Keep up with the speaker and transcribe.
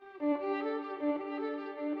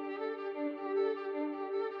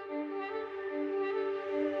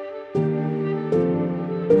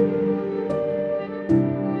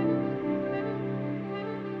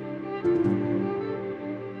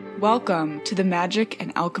Welcome to the Magic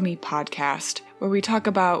and Alchemy podcast, where we talk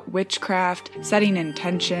about witchcraft, setting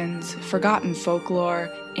intentions, forgotten folklore,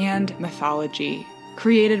 and mythology.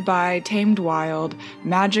 Created by Tamed Wild,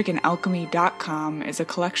 magicandalchemy.com is a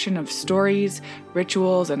collection of stories,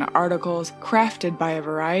 rituals, and articles crafted by a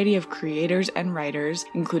variety of creators and writers,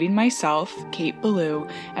 including myself, Kate Ballou,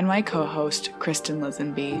 and my co-host, Kristen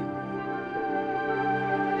Lisenby.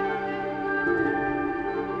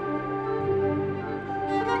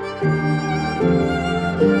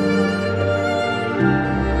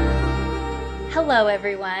 Hello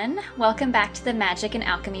everyone, welcome back to the Magic and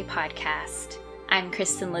Alchemy podcast. I'm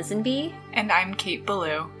Kristen Lisenby. And I'm Kate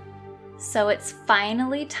Ballou. So it's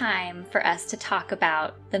finally time for us to talk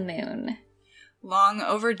about the moon. Long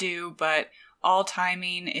overdue, but all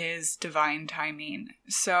timing is divine timing.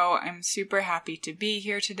 So I'm super happy to be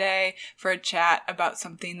here today for a chat about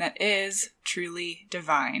something that is truly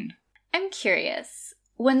divine. I'm curious,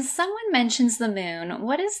 when someone mentions the moon,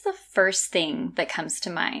 what is the first thing that comes to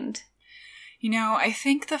mind? You know, I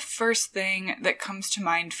think the first thing that comes to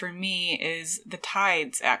mind for me is the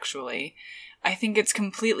tides, actually. I think it's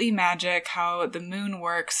completely magic how the moon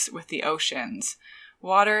works with the oceans.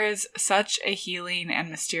 Water is such a healing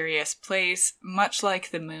and mysterious place, much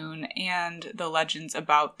like the moon and the legends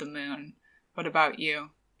about the moon. What about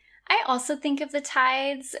you? I also think of the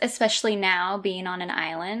tides, especially now being on an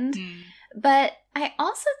island. But I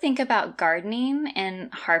also think about gardening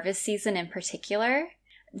and harvest season in particular.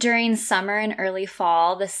 During summer and early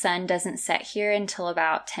fall, the sun doesn't set here until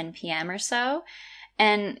about 10 p.m. or so.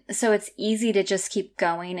 And so it's easy to just keep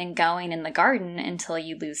going and going in the garden until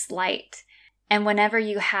you lose light. And whenever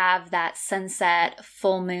you have that sunset,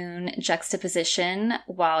 full moon juxtaposition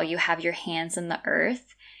while you have your hands in the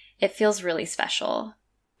earth, it feels really special.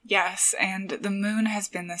 Yes, and the moon has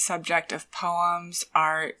been the subject of poems,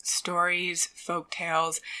 art, stories,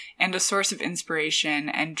 folktales, and a source of inspiration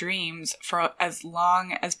and dreams for as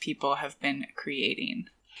long as people have been creating.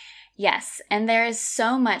 Yes, and there is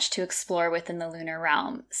so much to explore within the lunar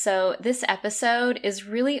realm, so this episode is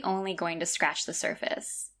really only going to scratch the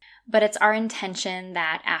surface. But it's our intention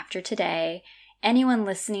that after today, anyone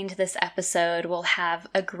listening to this episode will have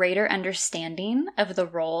a greater understanding of the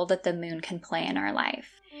role that the moon can play in our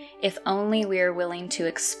life, if only we are willing to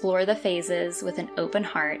explore the phases with an open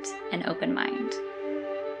heart and open mind.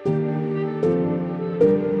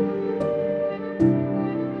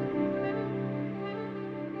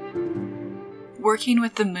 Working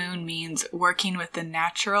with the moon means working with the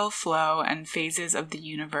natural flow and phases of the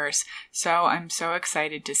universe, so I'm so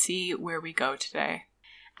excited to see where we go today.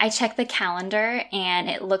 I checked the calendar, and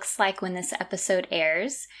it looks like when this episode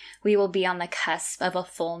airs, we will be on the cusp of a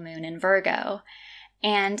full moon in Virgo.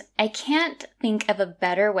 And I can't think of a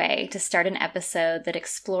better way to start an episode that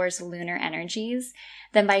explores lunar energies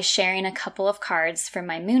than by sharing a couple of cards from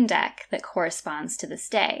my moon deck that corresponds to this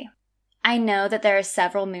day. I know that there are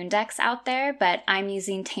several moon decks out there, but I'm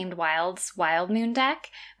using Tamed Wild's Wild Moon deck,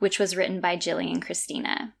 which was written by Jillian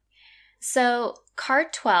Christina. So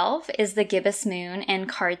card 12 is the gibbous moon and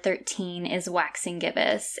card 13 is waxing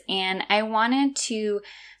gibbous. And I wanted to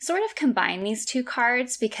sort of combine these two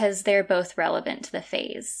cards because they're both relevant to the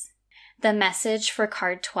phase. The message for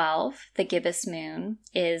card 12, the gibbous moon,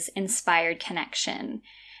 is inspired connection.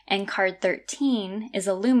 And card 13 is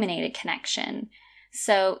illuminated connection.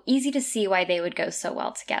 So easy to see why they would go so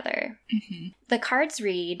well together. The cards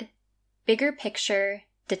read, bigger picture,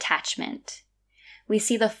 detachment. We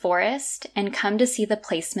see the forest and come to see the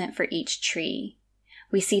placement for each tree.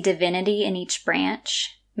 We see divinity in each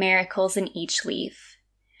branch, miracles in each leaf.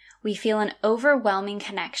 We feel an overwhelming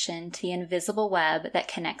connection to the invisible web that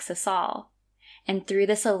connects us all. And through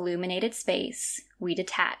this illuminated space, we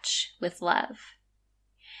detach with love.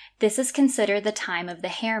 This is considered the time of the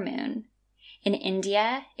hare moon. In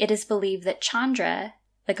India, it is believed that Chandra,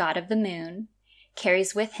 the god of the moon,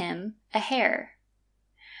 carries with him a hare.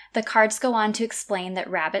 The cards go on to explain that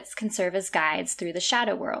rabbits can serve as guides through the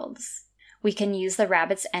shadow worlds. We can use the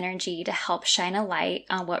rabbit's energy to help shine a light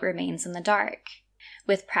on what remains in the dark.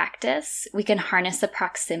 With practice, we can harness the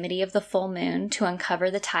proximity of the full moon to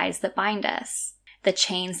uncover the ties that bind us, the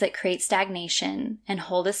chains that create stagnation and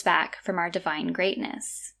hold us back from our divine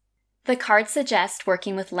greatness. The cards suggest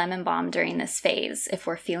working with lemon balm during this phase if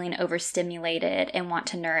we're feeling overstimulated and want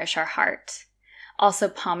to nourish our heart. Also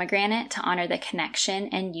pomegranate to honor the connection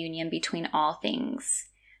and union between all things.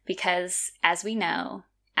 Because, as we know,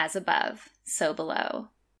 as above, so below.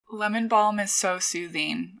 Lemon balm is so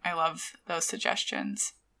soothing. I love those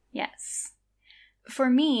suggestions. Yes. For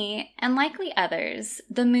me, and likely others,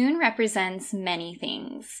 the moon represents many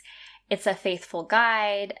things. It's a faithful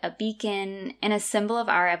guide, a beacon, and a symbol of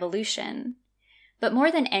our evolution. But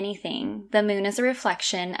more than anything, the moon is a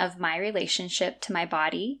reflection of my relationship to my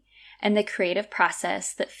body and the creative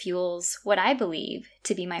process that fuels what I believe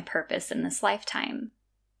to be my purpose in this lifetime.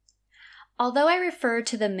 Although I refer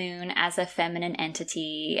to the moon as a feminine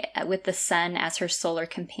entity with the sun as her solar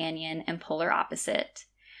companion and polar opposite,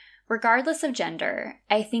 regardless of gender,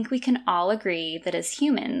 I think we can all agree that as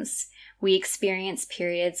humans, we experience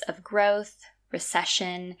periods of growth,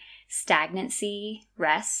 recession, stagnancy,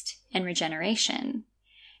 rest, and regeneration.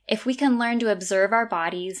 If we can learn to observe our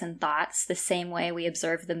bodies and thoughts the same way we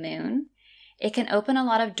observe the moon, it can open a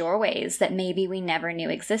lot of doorways that maybe we never knew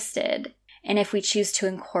existed. And if we choose to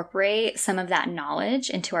incorporate some of that knowledge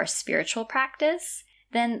into our spiritual practice,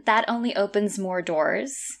 then that only opens more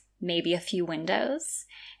doors, maybe a few windows.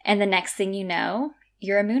 And the next thing you know,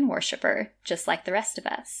 you're a moon worshiper, just like the rest of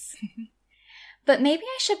us. But maybe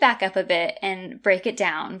I should back up a bit and break it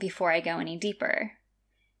down before I go any deeper.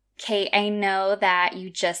 Kate, I know that you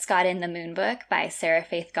just got in the Moon Book by Sarah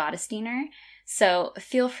Faith Gottesdiener, so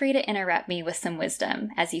feel free to interrupt me with some wisdom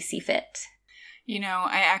as you see fit. You know,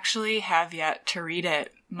 I actually have yet to read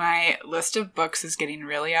it. My list of books is getting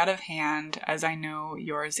really out of hand, as I know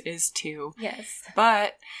yours is too. Yes.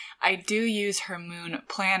 But I do use her moon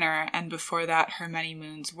planner, and before that, her Many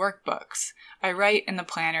Moons workbooks. I write in the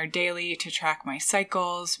planner daily to track my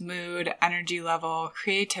cycles, mood, energy level,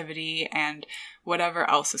 creativity, and whatever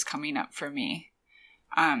else is coming up for me.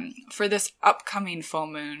 For this upcoming full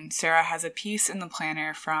moon, Sarah has a piece in the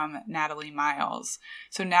planner from Natalie Miles.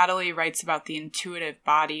 So Natalie writes about the intuitive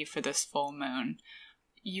body for this full moon.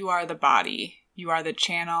 You are the body. You are the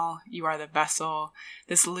channel. You are the vessel.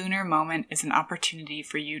 This lunar moment is an opportunity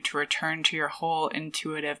for you to return to your whole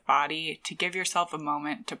intuitive body, to give yourself a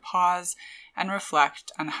moment to pause and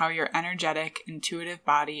reflect on how your energetic, intuitive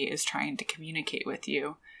body is trying to communicate with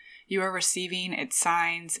you. You are receiving its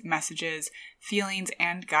signs, messages, feelings,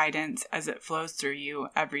 and guidance as it flows through you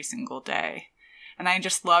every single day. And I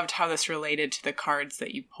just loved how this related to the cards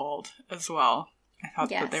that you pulled as well. I thought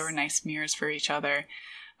that they were nice mirrors for each other.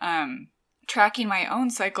 Tracking my own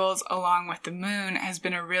cycles along with the moon has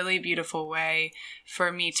been a really beautiful way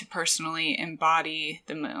for me to personally embody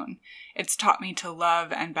the moon. It's taught me to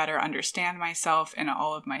love and better understand myself in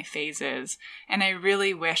all of my phases, and I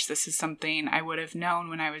really wish this is something I would have known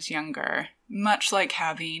when I was younger, much like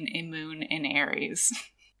having a moon in Aries.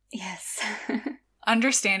 Yes.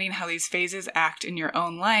 Understanding how these phases act in your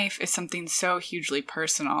own life is something so hugely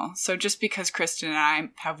personal. So just because Kristen and I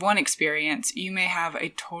have one experience, you may have a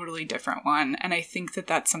totally different one. And I think that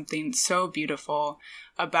that's something so beautiful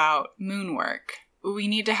about moon work. We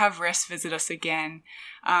need to have Riss visit us again,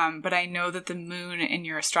 but I know that the moon in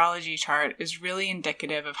your astrology chart is really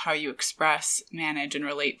indicative of how you express, manage, and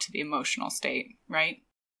relate to the emotional state, right?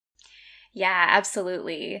 Yeah,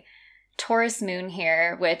 absolutely. Taurus moon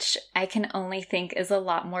here, which I can only think is a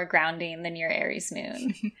lot more grounding than your Aries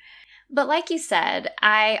moon. But like you said,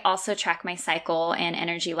 I also track my cycle and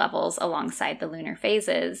energy levels alongside the lunar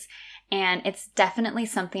phases, and it's definitely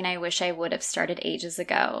something I wish I would have started ages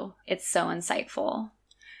ago. It's so insightful.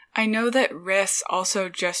 I know that Riss also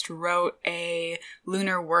just wrote a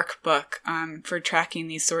lunar workbook for tracking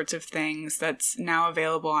these sorts of things that's now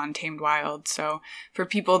available on Tamed Wild. So for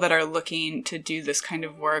people that are looking to do this kind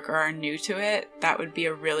of work or are new to it, that would be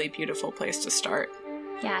a really beautiful place to start.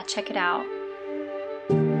 Yeah, check it out.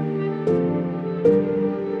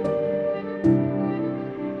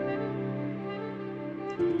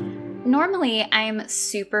 Normally, I'm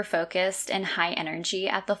super focused and high energy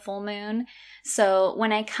at the full moon. So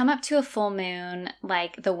when I come up to a full moon,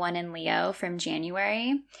 like the one in Leo from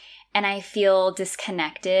January, and I feel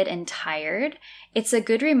disconnected and tired, it's a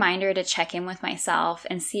good reminder to check in with myself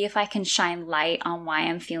and see if I can shine light on why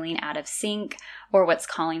I'm feeling out of sync or what's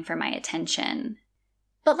calling for my attention.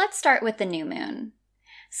 But let's start with the new moon.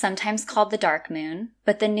 Sometimes called the dark moon,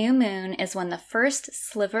 but the new moon is when the first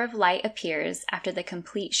sliver of light appears after the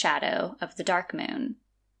complete shadow of the dark moon.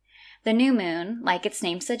 The new moon, like its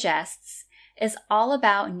name suggests, is all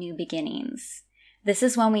about new beginnings. This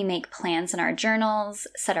is when we make plans in our journals,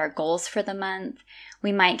 set our goals for the month.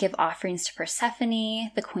 We might give offerings to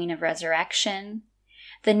Persephone, the queen of resurrection.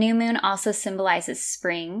 The new moon also symbolizes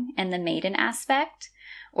spring and the maiden aspect,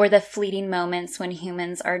 or the fleeting moments when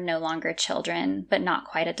humans are no longer children, but not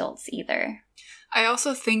quite adults either. I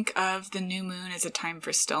also think of the new moon as a time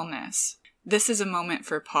for stillness. This is a moment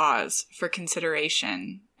for pause, for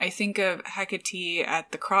consideration. I think of Hecate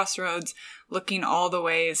at the crossroads, looking all the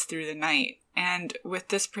ways through the night. And with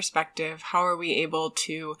this perspective, how are we able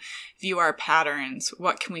to view our patterns?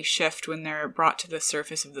 What can we shift when they're brought to the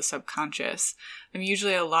surface of the subconscious? I'm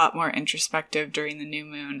usually a lot more introspective during the new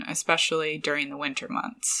moon, especially during the winter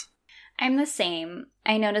months. I'm the same.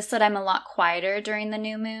 I notice that I'm a lot quieter during the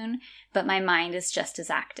new moon, but my mind is just as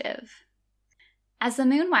active. As the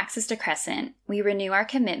moon waxes to crescent, we renew our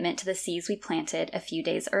commitment to the seeds we planted a few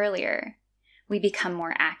days earlier. We become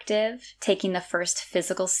more active, taking the first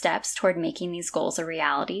physical steps toward making these goals a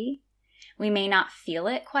reality. We may not feel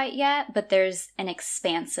it quite yet, but there's an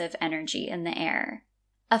expansive energy in the air.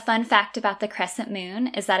 A fun fact about the crescent moon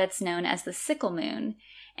is that it's known as the sickle moon,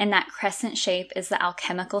 and that crescent shape is the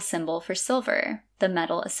alchemical symbol for silver, the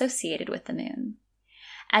metal associated with the moon.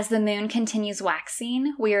 As the moon continues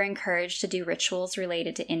waxing, we are encouraged to do rituals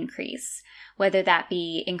related to increase, whether that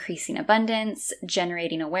be increasing abundance,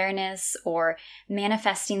 generating awareness, or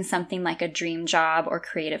manifesting something like a dream job or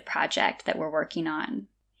creative project that we're working on.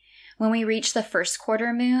 When we reach the first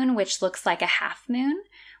quarter moon, which looks like a half moon,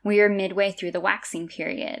 we are midway through the waxing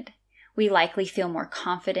period. We likely feel more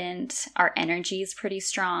confident, our energy is pretty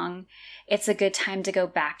strong. It's a good time to go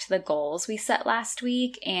back to the goals we set last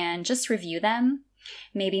week and just review them.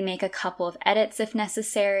 Maybe make a couple of edits if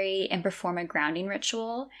necessary and perform a grounding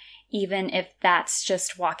ritual, even if that's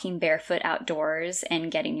just walking barefoot outdoors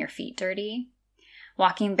and getting your feet dirty.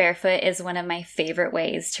 Walking barefoot is one of my favorite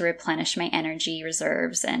ways to replenish my energy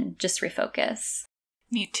reserves and just refocus.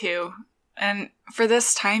 Me too. And for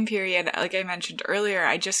this time period, like I mentioned earlier,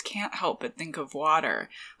 I just can't help but think of water.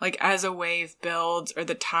 Like as a wave builds or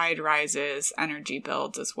the tide rises, energy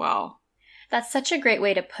builds as well. That's such a great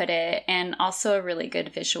way to put it, and also a really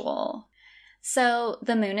good visual. So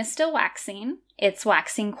the moon is still waxing. It's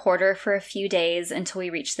waxing quarter for a few days until we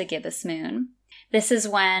reach the gibbous moon. This is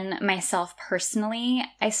when, myself personally,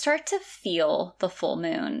 I start to feel the full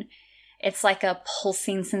moon. It's like a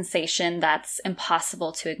pulsing sensation that's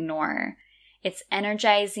impossible to ignore. It's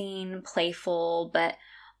energizing, playful, but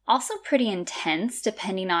also pretty intense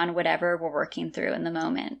depending on whatever we're working through in the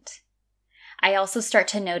moment. I also start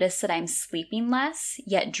to notice that I'm sleeping less,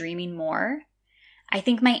 yet dreaming more. I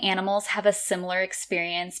think my animals have a similar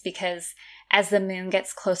experience because as the moon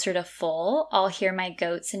gets closer to full, I'll hear my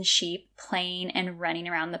goats and sheep playing and running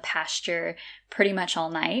around the pasture pretty much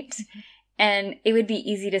all night. Mm-hmm. And it would be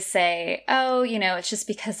easy to say, oh, it's just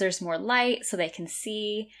because there's more light so they can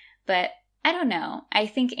see. But I don't know. I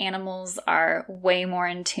think animals are way more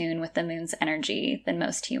in tune with the moon's energy than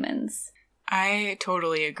most humans. I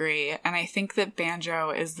totally agree, and I think that Banjo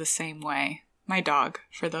is the same way. My dog,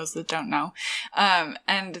 for those that don't know.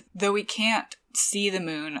 And though we can't see the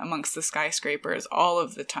moon amongst the skyscrapers all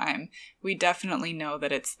of the time, we definitely know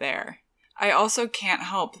that it's there. I also can't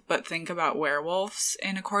help but think about werewolves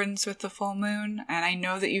in accordance with the full moon, and I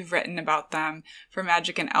know that you've written about them for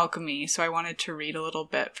Magic and Alchemy, so I wanted to read a little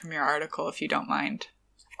bit from your article if you don't mind.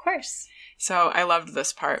 Of course. So I loved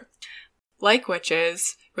this part. Like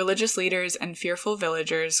witches, religious leaders and fearful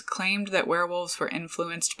villagers claimed that werewolves were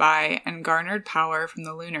influenced by and garnered power from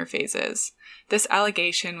the lunar phases. This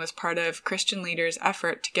allegation was part of Christian leaders'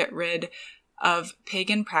 effort to get rid of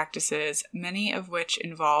pagan practices, many of which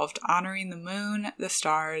involved honoring the moon, the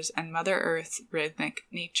stars, and Mother Earth's rhythmic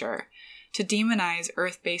nature. To demonize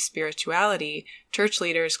earth-based spirituality, church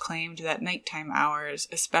leaders claimed that nighttime hours,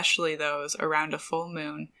 especially those around a full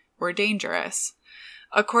moon, were dangerous.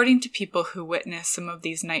 According to people who witnessed some of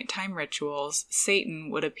these nighttime rituals,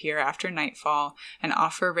 Satan would appear after nightfall and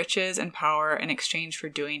offer riches and power in exchange for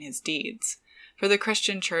doing his deeds. For the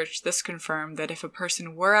Christian church, this confirmed that if a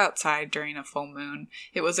person were outside during a full moon,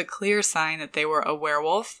 it was a clear sign that they were a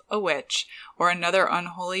werewolf, a witch, or another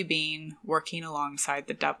unholy being working alongside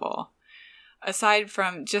the devil. Aside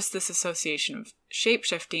from just this association of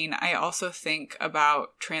shape-shifting, I also think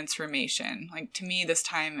about transformation. Like, to me, this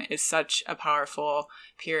time is such a powerful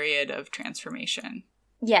period of transformation.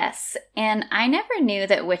 Yes, and I never knew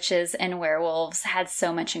that witches and werewolves had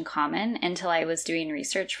so much in common until I was doing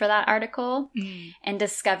research for that article and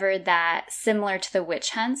discovered that, similar to the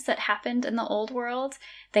witch hunts that happened in the old world,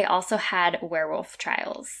 they also had werewolf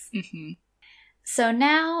trials. Mm-hmm. So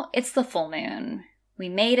now it's the full moon. We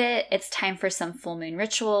made it. It's time for some full moon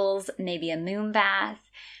rituals, maybe a moon bath.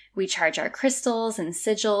 We charge our crystals and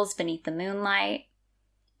sigils beneath the moonlight.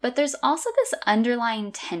 But there's also this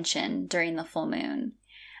underlying tension during the full moon.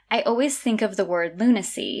 I always think of the word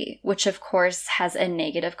lunacy, which of course has a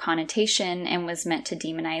negative connotation and was meant to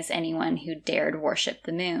demonize anyone who dared worship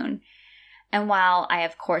the moon. And while I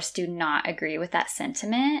of course do not agree with that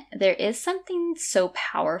sentiment, there is something so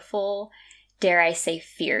powerful, dare I say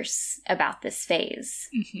fierce, about this phase.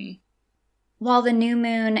 Mm-hmm. While the new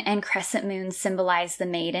moon and crescent moon symbolize the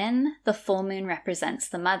maiden, the full moon represents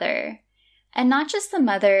the mother. And not just the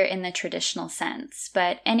mother in the traditional sense,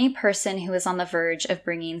 but any person who is on the verge of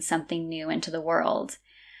bringing something new into the world.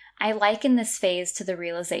 I liken this phase to the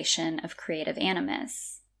realization of creative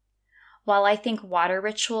animus. While I think water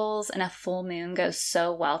rituals and a full moon go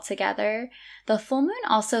so well together, the full moon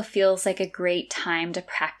also feels like a great time to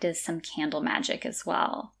practice some candle magic as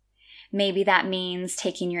well. Maybe that means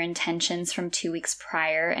taking your intentions from 2 weeks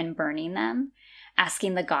prior and burning them,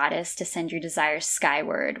 asking the goddess to send your desires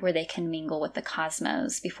skyward where they can mingle with the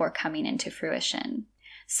cosmos before coming into fruition.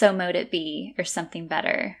 So mote it be, or something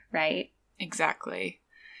better, right? Exactly.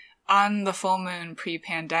 On the full moon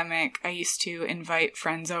pre-pandemic, I used to invite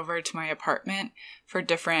friends over to my apartment for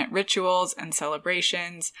different rituals and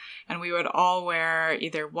celebrations, and we would all wear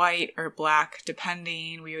either white or black,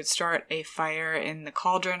 depending. We would start a fire in the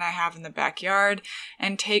cauldron I have in the backyard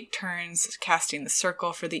and take turns casting the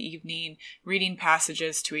circle for the evening, reading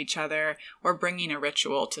passages to each other, or bringing a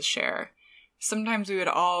ritual to share. Sometimes we would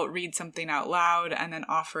all read something out loud and then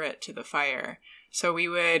offer it to the fire. So we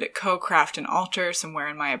would co-craft an altar somewhere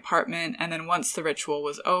in my apartment, and then once the ritual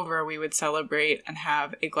was over, we would celebrate and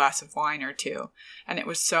have a glass of wine or two. And it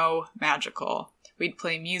was so magical. We'd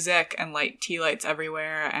play music and light tea lights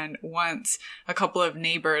everywhere, and once a couple of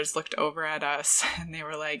neighbors looked over at us and they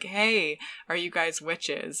were like, "Hey, are you guys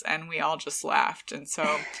witches?" And we all just laughed. And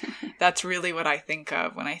so that's really what I think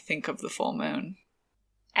of when I think of the full moon.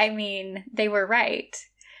 I mean, they were right.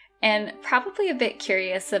 And probably a bit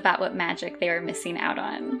curious about what magic they were missing out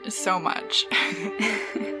on. So much.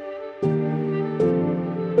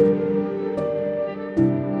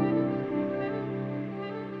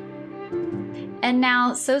 And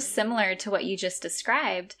now, so similar to what you just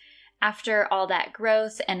described, after all that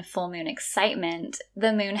growth and full moon excitement,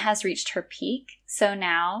 the moon has reached her peak, so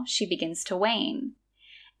now she begins to wane.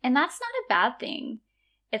 And that's not a bad thing.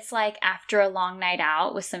 It's like after a long night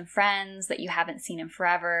out with some friends that you haven't seen in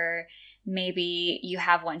forever, maybe you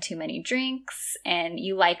have one too many drinks and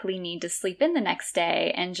you likely need to sleep in the next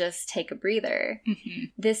day and just take a breather. Mm-hmm.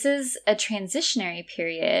 This is a transitionary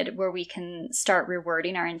period where we can start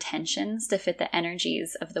rewording our intentions to fit the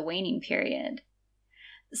energies of the waning period.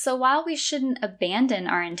 So while we shouldn't abandon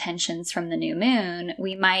our intentions from the new moon,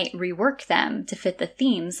 we might rework them to fit the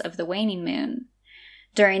themes of the waning moon.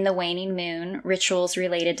 During the waning moon, rituals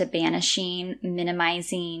related to banishing,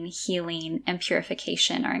 minimizing, healing, and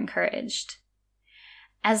purification are encouraged.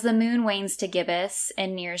 As the moon wanes to gibbous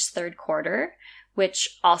and nears third quarter,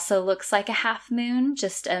 which also looks like a half moon,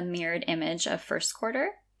 just a mirrored image of first quarter,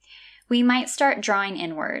 we might start drawing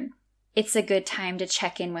inward. It's a good time to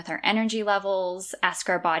check in with our energy levels, ask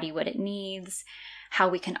our body what it needs, how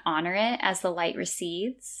we can honor it as the light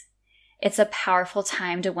recedes. It's a powerful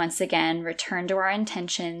time to once again return to our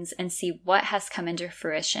intentions and see what has come into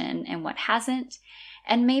fruition and what hasn't,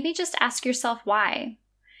 and maybe just ask yourself why.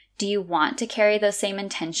 Do you want to carry those same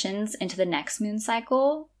intentions into the next moon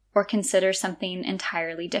cycle, or consider something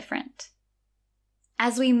entirely different?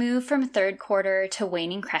 As we move from third quarter to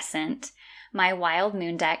waning crescent, my wild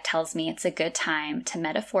moon deck tells me it's a good time to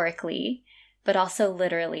metaphorically, but also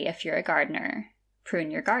literally if you're a gardener,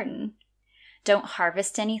 prune your garden. Don't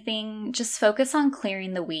harvest anything, just focus on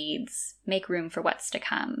clearing the weeds, make room for what's to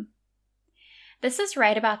come. This is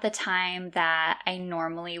right about the time that I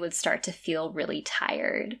normally would start to feel really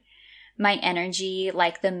tired. My energy,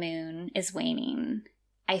 like the moon, is waning.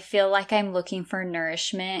 I feel like I'm looking for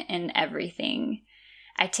nourishment in everything.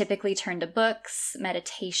 I typically turn to books,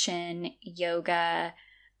 meditation, yoga,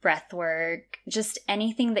 breath work, just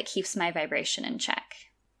anything that keeps my vibration in check.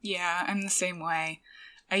 Yeah, I'm the same way.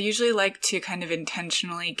 I usually like to kind of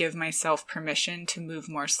intentionally give myself permission to move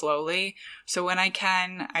more slowly. So when I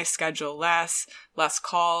can, I schedule less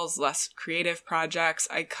calls, less creative projects.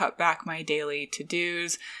 I cut back my daily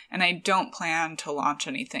to-dos, and I don't plan to launch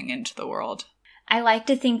anything into the world. I like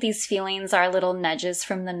to think these feelings are little nudges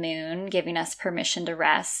from the moon, giving us permission to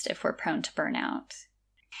rest if we're prone to burnout.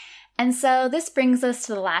 And so this brings us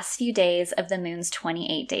to the last few days of the moon's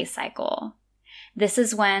 28-day cycle. This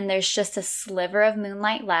is when there's just a sliver of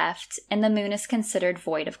moonlight left, and the moon is considered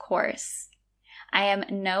void of course. I am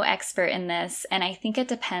no expert in this, and I think it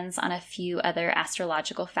depends on a few other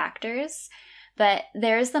astrological factors, but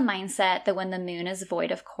there is the mindset that when the moon is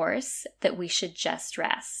void of course, that we should just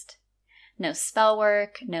rest. No spell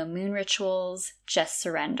work, no moon rituals, just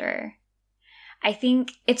surrender. I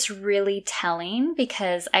think it's really telling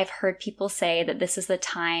because I've heard people say that this is the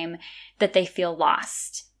time that they feel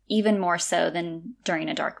lost, even more so than during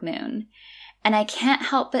a dark moon. And I can't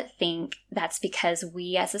help but think that's because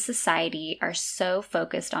we as a society are so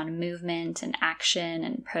focused on movement and action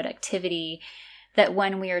and productivity that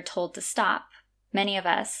when we are told to stop, many of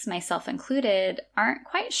us, myself included, aren't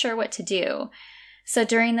quite sure what to do. So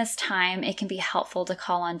during this time, it can be helpful to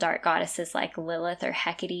call on dark goddesses like Lilith or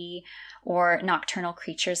Hecate, or nocturnal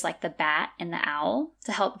creatures like the bat and the owl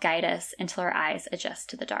to help guide us until our eyes adjust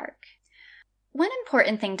to the dark. One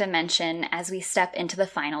important thing to mention as we step into the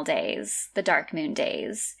final days, the dark moon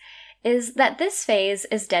days, is that this phase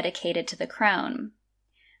is dedicated to the crone.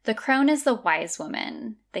 The crone is the wise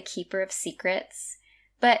woman, the keeper of secrets,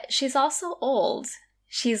 but she's also old.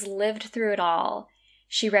 She's lived through it all.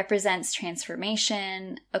 She represents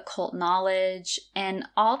transformation, occult knowledge, and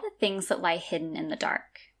all the things that lie hidden in the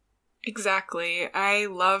dark. Exactly. I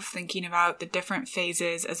love thinking about the different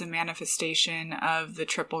phases as a manifestation of the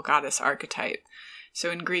triple goddess archetype. So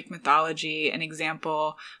in Greek mythology, an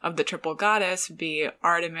example of the triple goddess would be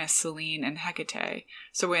Artemis, Selene, and Hecate.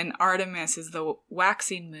 So when Artemis is the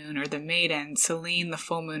waxing moon or the maiden, Selene the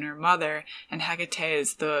full moon or mother, and Hecate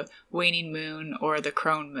is the waning moon or the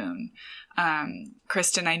crone moon.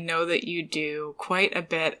 Kristen, I know that you do quite a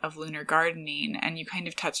bit of lunar gardening, and you kind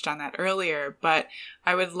of touched on that earlier, but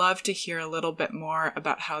I would love to hear a little bit more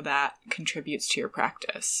about how that contributes to your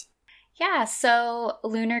practice. Yeah, so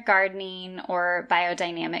lunar gardening or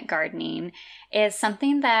biodynamic gardening is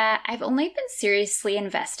something that I've only been seriously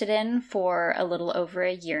invested in for a little over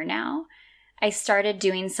a year now. I started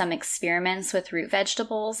doing some experiments with root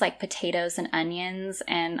vegetables like potatoes and onions,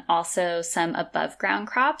 and also some above ground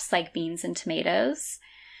crops like beans and tomatoes.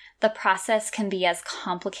 The process can be as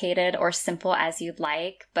complicated or simple as you'd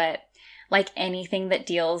like, but like anything that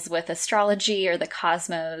deals with astrology or the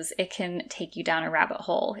cosmos, it can take you down a rabbit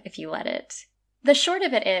hole if you let it. The short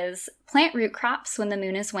of it is, plant root crops when the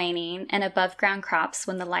moon is waning and above ground crops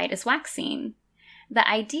when the light is waxing. The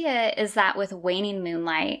idea is that with waning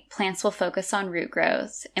moonlight, plants will focus on root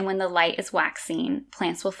growth, and when the light is waxing,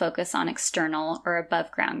 plants will focus on external or above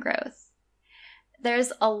ground growth.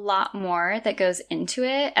 There's a lot more that goes into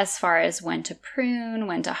it as far as when to prune,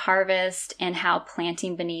 when to harvest, and how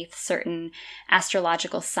planting beneath certain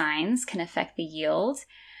astrological signs can affect the yield.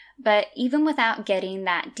 But even without getting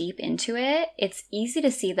that deep into it, it's easy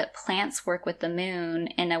to see that plants work with the moon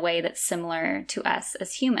in a way that's similar to us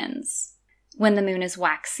as humans. When the moon is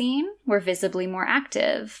waxing, we're visibly more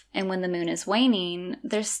active, and when the moon is waning,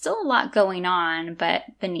 there's still a lot going on, but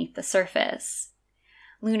beneath the surface.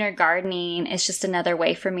 Lunar gardening is just another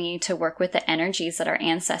way for me to work with the energies that our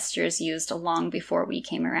ancestors used long before we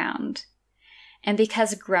came around. And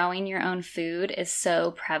because growing your own food is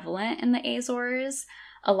so prevalent in the Azores,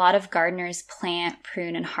 a lot of gardeners plant,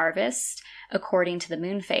 prune, and harvest according to the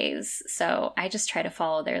moon phase, so I just try to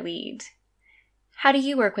follow their lead. How do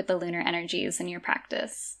you work with the lunar energies in your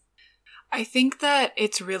practice? I think that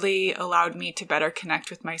it's really allowed me to better connect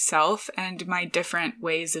with myself and my different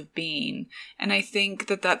ways of being. And I think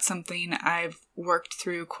that that's something I've worked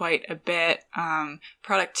through quite a bit.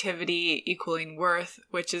 Productivity equaling worth,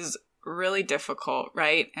 which is really difficult,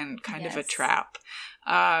 right? And kind of a trap.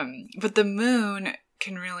 But the moon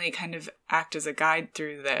can really kind of act as a guide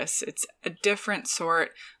through this. It's a different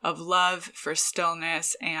sort of love for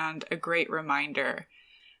stillness and a great reminder.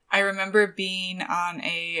 I remember being on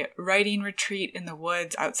a writing retreat in the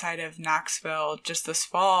woods outside of Knoxville just this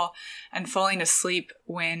fall and falling asleep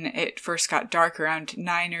when it first got dark around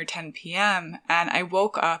 9 or 10 p.m. And I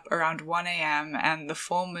woke up around 1 a.m. and the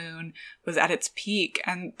full moon was at its peak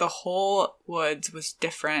and the whole woods was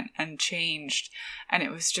different and changed. And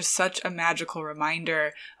it was just such a magical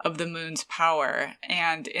reminder of the moon's power.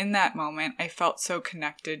 And in that moment, I felt so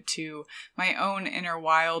connected to my own inner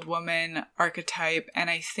wild woman archetype. And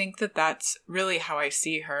I think that that's really how I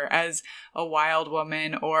see her, as a wild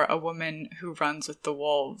woman or a woman who runs with the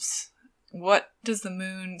wolves. What does the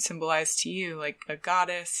moon symbolize to you? Like a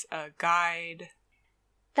goddess, a guide?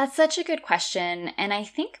 That's such a good question, and I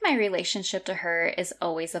think my relationship to her is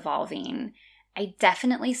always evolving. I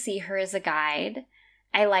definitely see her as a guide.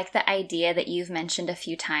 I like the idea that you've mentioned a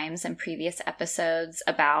few times in previous episodes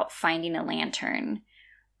about finding a lantern.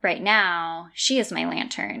 Right now, she is my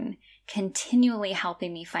lantern, continually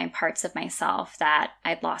helping me find parts of myself that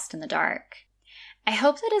I'd lost in the dark. I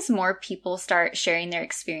hope that as more people start sharing their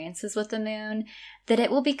experiences with the moon, that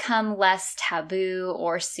it will become less taboo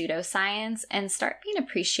or pseudoscience and start being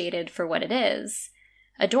appreciated for what it is,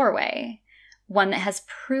 a doorway, one that has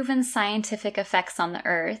proven scientific effects on the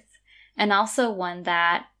earth, and also one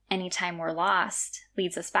that, anytime we're lost,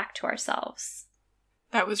 leads us back to ourselves.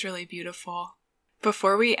 That was really beautiful.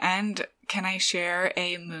 Before we end, can I share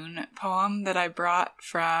a moon poem that I brought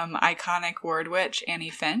from iconic word witch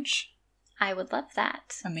Annie Finch? I would love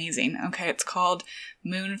that. Amazing. Okay, it's called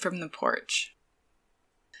Moon from the Porch.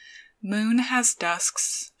 Moon has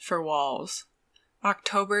dusks for walls,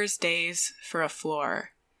 October's days for a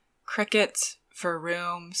floor, crickets for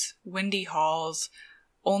rooms, windy halls,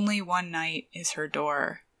 only one night is her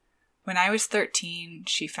door. When I was 13,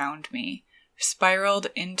 she found me, spiraled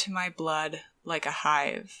into my blood like a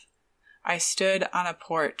hive. I stood on a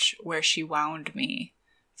porch where she wound me,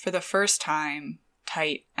 for the first time,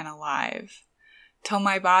 tight and alive, till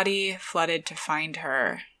my body flooded to find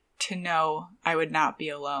her, to know I would not be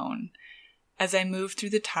alone, as I moved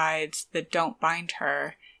through the tides that don't bind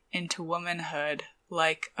her into womanhood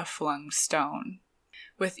like a flung stone.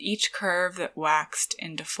 With each curve that waxed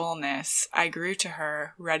into fullness, I grew to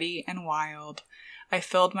her, ready and wild. I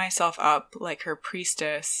filled myself up like her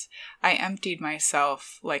priestess, I emptied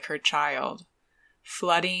myself like her child.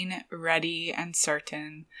 Flooding, ready and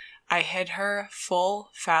certain, I hid her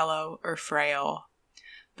full, fallow, or frail.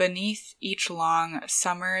 Beneath each long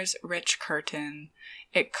summer's rich curtain,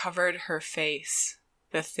 it covered her face,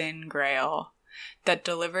 the thin grail, that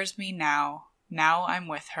delivers me now I'm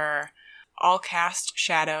with her. All cast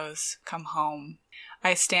shadows come home.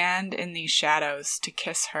 I stand in these shadows to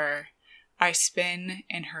kiss her. I spin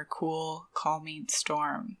in her cool, calming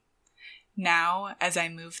storm. Now, as I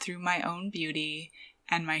move through my own beauty,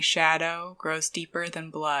 and my shadow grows deeper than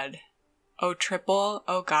blood, O triple,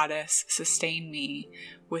 O goddess, sustain me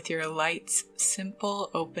with your light's simple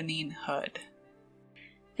opening hood.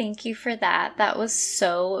 Thank you for that. That was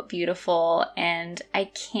so beautiful, and I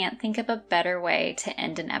can't think of a better way to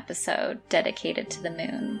end an episode dedicated to the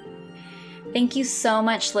moon. Thank you so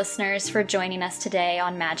much, listeners, for joining us today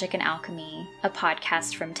on Magic and Alchemy, a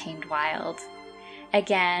podcast from Tamed Wild.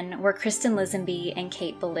 Again, we're Kristen Lisenby and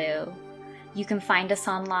Kate Ballou. You can find us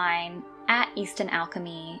online at Easton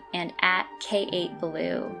Alchemy and at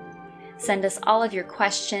K8Ballou. Send us all of your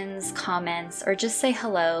questions, comments, or just say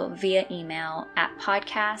hello via email at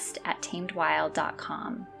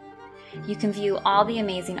podcast@tamedwild.com. You can view all the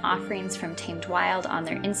amazing offerings from Tamed Wild on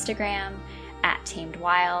their Instagram at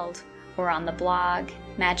tamedwild or on the blog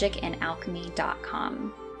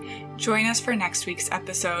magicandalchemy.com. Join us for next week's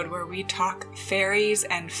episode where we talk fairies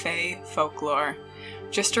and fae folklore.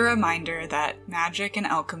 Just a reminder that magic and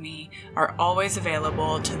alchemy are always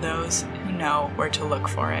available to those who know where to look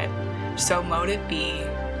for it. So mote it be,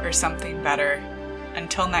 or something better.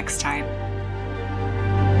 Until next time.